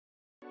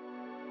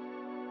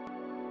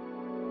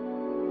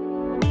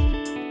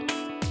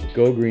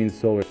Go Green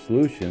Solar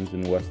Solutions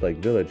in Westlake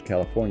Village,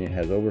 California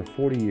has over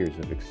 40 years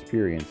of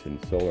experience in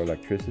solar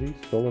electricity,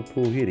 solar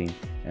pool heating,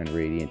 and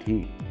radiant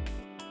heat.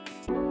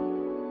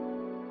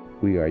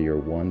 We are your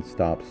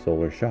one-stop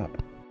solar shop.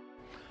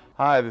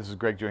 Hi, this is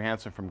Greg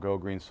Johansson from Go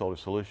Green Solar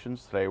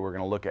Solutions. Today we're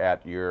going to look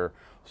at your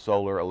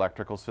solar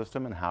electrical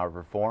system and how it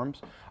performs.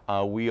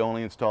 We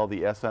only install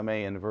the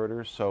SMA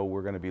inverters, so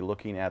we're going to be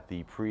looking at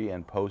the pre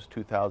and post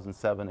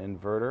 2007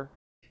 inverter.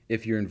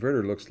 If your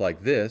inverter looks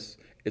like this,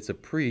 it's a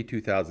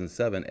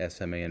pre-2007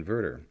 SMA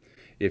inverter.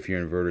 If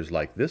your inverter is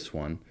like this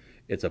one,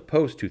 it's a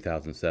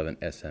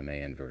post-2007 SMA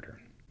inverter.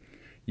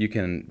 You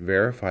can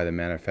verify the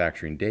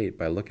manufacturing date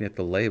by looking at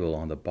the label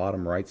on the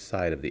bottom right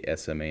side of the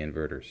SMA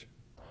inverters.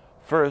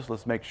 First,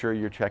 let's make sure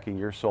you're checking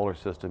your solar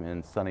system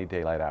in sunny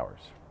daylight hours.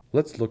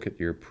 Let's look at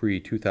your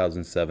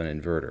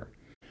pre-2007 inverter.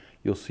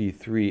 You'll see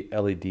 3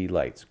 LED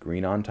lights,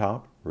 green on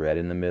top, red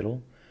in the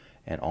middle,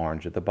 and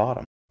orange at the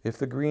bottom. If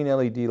the green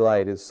LED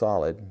light is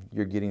solid,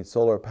 you're getting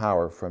solar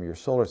power from your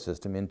solar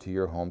system into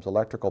your home's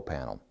electrical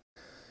panel.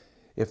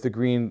 If the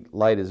green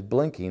light is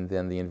blinking,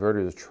 then the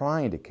inverter is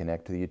trying to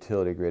connect to the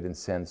utility grid and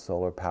send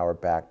solar power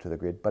back to the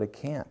grid, but it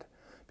can't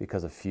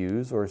because a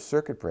fuse or a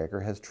circuit breaker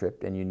has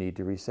tripped and you need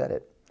to reset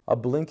it. A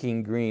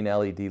blinking green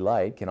LED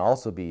light can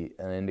also be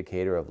an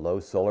indicator of low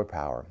solar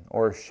power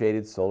or a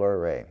shaded solar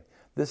array.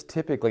 This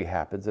typically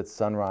happens at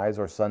sunrise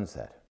or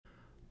sunset.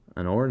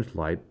 An orange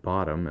light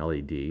bottom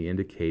LED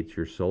indicates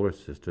your solar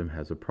system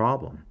has a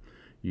problem.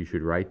 You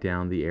should write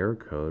down the error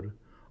code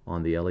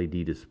on the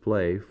LED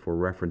display for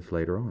reference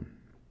later on.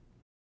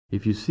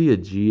 If you see a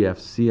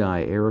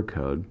GFCI error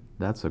code,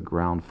 that's a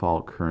ground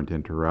fault current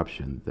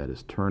interruption that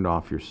has turned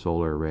off your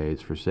solar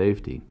arrays for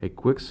safety. A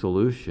quick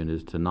solution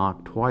is to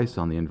knock twice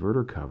on the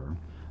inverter cover.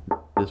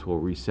 This will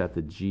reset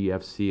the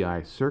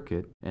GFCI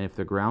circuit, and if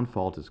the ground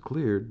fault is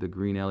cleared, the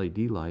green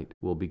LED light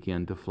will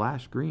begin to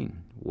flash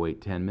green.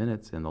 Wait 10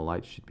 minutes and the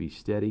light should be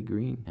steady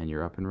green and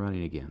you're up and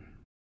running again.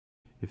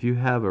 If you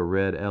have a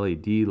red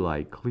LED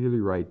light, clearly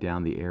write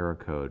down the error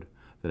code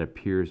that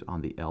appears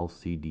on the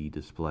LCD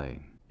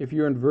display. If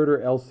your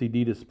inverter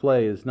LCD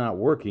display is not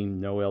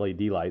working, no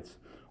LED lights,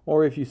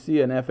 or if you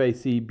see an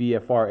FAC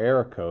BFR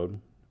error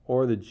code,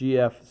 or the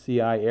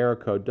GFCI error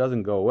code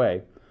doesn't go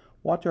away,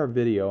 watch our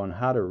video on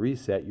how to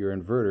reset your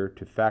inverter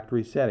to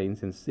factory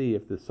settings and see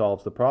if this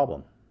solves the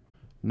problem.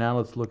 Now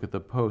let's look at the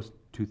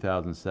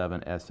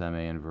post-2007 SMA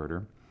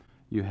inverter.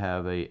 You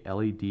have a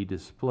LED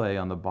display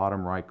on the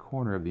bottom right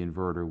corner of the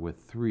inverter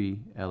with 3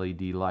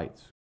 LED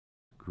lights,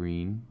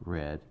 green,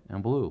 red,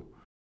 and blue.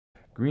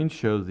 Green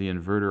shows the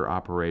inverter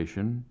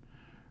operation,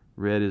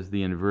 red is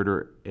the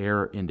inverter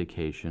error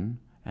indication,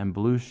 and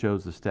blue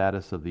shows the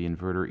status of the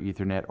inverter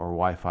Ethernet or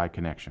Wi-Fi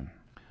connection.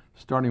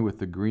 Starting with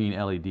the green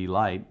LED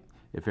light,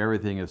 if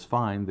everything is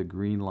fine, the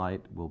green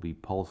light will be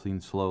pulsing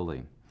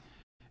slowly.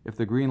 If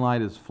the green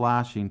light is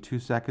flashing 2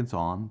 seconds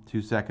on,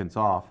 2 seconds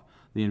off,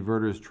 the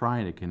inverter is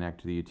trying to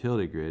connect to the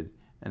utility grid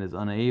and is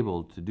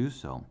unable to do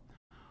so.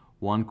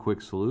 One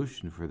quick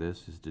solution for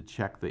this is to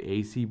check the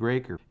AC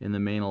breaker in the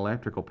main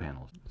electrical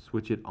panel.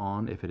 Switch it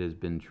on if it has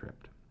been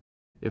tripped.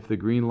 If the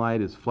green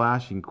light is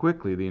flashing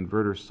quickly, the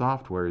inverter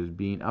software is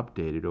being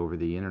updated over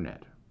the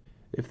internet.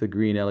 If the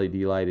green LED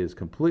light is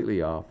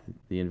completely off,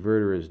 the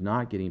inverter is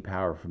not getting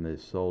power from the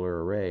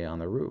solar array on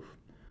the roof.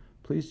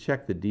 Please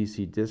check the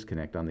DC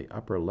disconnect on the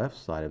upper left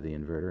side of the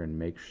inverter and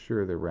make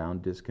sure the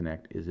round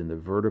disconnect is in the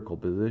vertical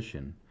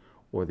position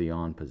or the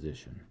on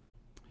position.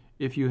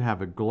 If you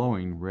have a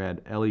glowing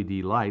red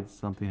LED light,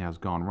 something has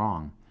gone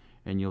wrong,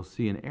 and you'll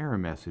see an error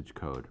message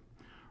code.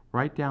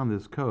 Write down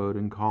this code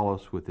and call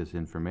us with this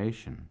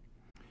information.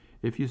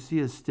 If you see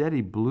a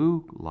steady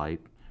blue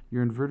light,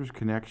 your inverter's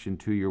connection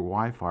to your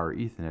Wi-Fi or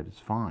Ethernet is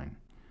fine.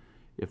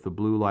 If the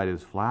blue light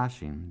is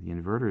flashing, the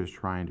inverter is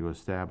trying to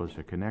establish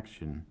a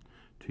connection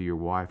to your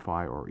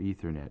Wi-Fi or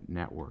Ethernet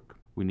network.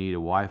 We need a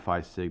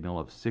Wi-Fi signal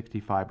of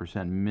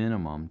 65%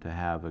 minimum to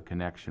have a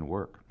connection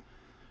work.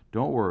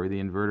 Don't worry, the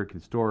inverter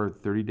can store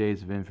 30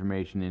 days of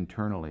information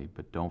internally,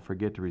 but don't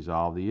forget to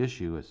resolve the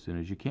issue as soon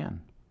as you can.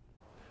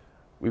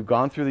 We've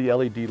gone through the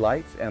LED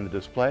lights and the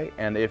display,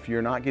 and if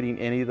you're not getting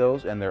any of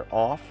those and they're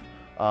off,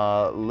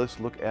 let's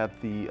look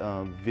at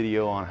the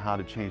video on how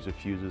to change the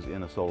fuses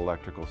in a solar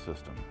electrical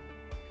system.